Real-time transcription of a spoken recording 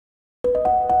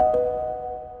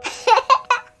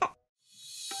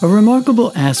A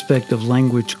remarkable aspect of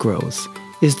language growth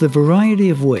is the variety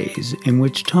of ways in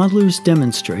which toddlers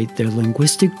demonstrate their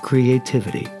linguistic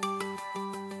creativity.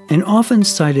 An often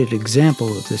cited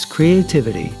example of this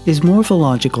creativity is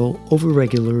morphological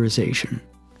overregularization.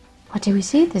 What did we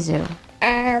see at the zoo?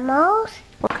 Animals.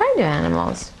 What kind of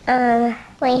animals?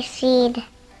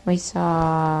 We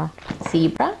saw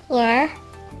zebra. Yeah.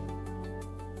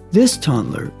 This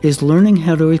toddler is learning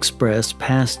how to express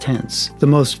past tense. The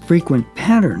most frequent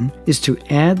pattern is to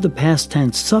add the past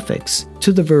tense suffix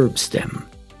to the verb stem.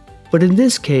 But in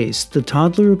this case, the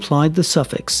toddler applied the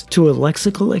suffix to a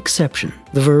lexical exception,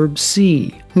 the verb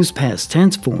see, whose past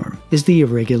tense form is the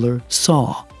irregular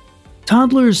saw.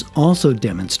 Toddlers also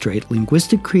demonstrate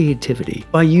linguistic creativity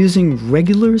by using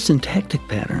regular syntactic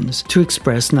patterns to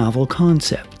express novel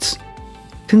concepts.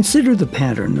 Consider the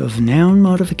pattern of noun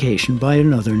modification by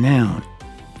another noun.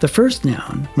 The first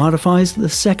noun modifies the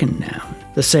second noun.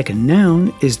 The second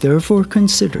noun is therefore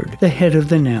considered the head of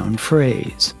the noun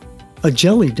phrase. A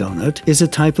jelly donut is a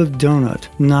type of donut,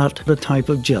 not a type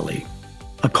of jelly.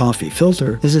 A coffee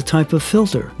filter is a type of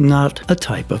filter, not a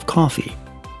type of coffee.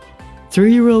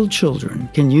 3-year-old children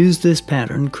can use this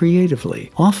pattern creatively,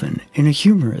 often in a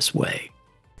humorous way.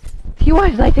 You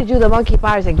would like to do the monkey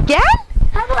bars again?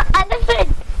 How about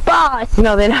elephant bars?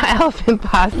 No, they're not elephant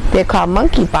bars. They're called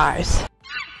monkey bars.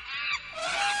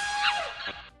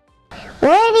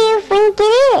 What do you think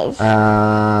it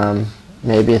is?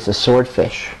 Maybe it's a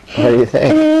swordfish. What do you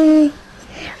think?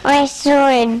 I saw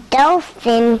a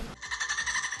dolphin.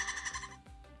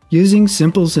 Using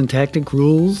simple syntactic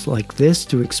rules like this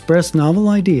to express novel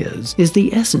ideas is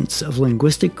the essence of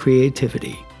linguistic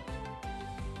creativity.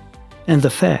 And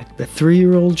the fact that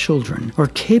 3-year-old children are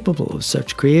capable of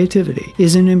such creativity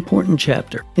is an important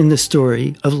chapter in the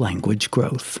story of language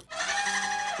growth.